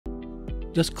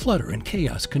Does clutter and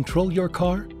chaos control your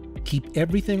car? Keep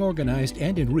everything organized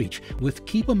and in reach with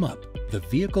Keep 'em Up, the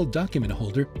vehicle document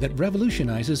holder that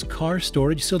revolutionizes car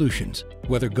storage solutions.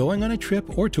 Whether going on a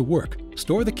trip or to work,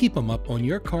 store the Keep 'em Up on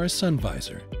your car's sun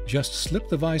visor. Just slip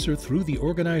the visor through the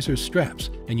organizer's straps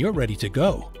and you're ready to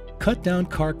go. Cut down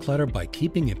car clutter by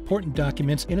keeping important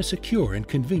documents in a secure and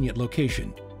convenient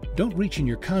location. Don't reach in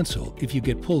your console if you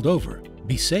get pulled over.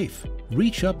 Be safe.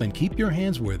 Reach up and keep your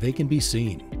hands where they can be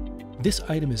seen. This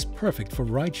item is perfect for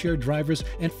rideshare drivers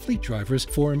and fleet drivers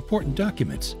for important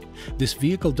documents. This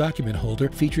vehicle document holder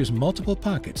features multiple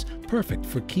pockets, perfect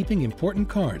for keeping important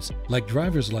cards like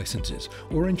driver's licenses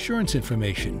or insurance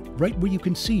information right where you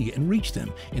can see and reach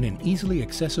them in an easily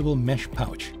accessible mesh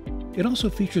pouch. It also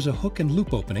features a hook and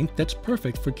loop opening that's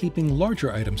perfect for keeping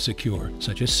larger items secure,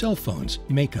 such as cell phones,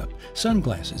 makeup,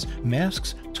 sunglasses,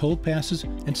 masks, toll passes,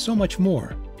 and so much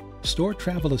more. Store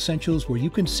travel essentials where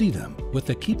you can see them with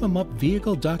the Keep 'em Up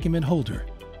vehicle document holder.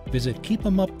 Visit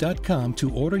keepemup.com to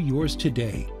order yours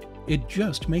today. It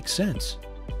just makes sense.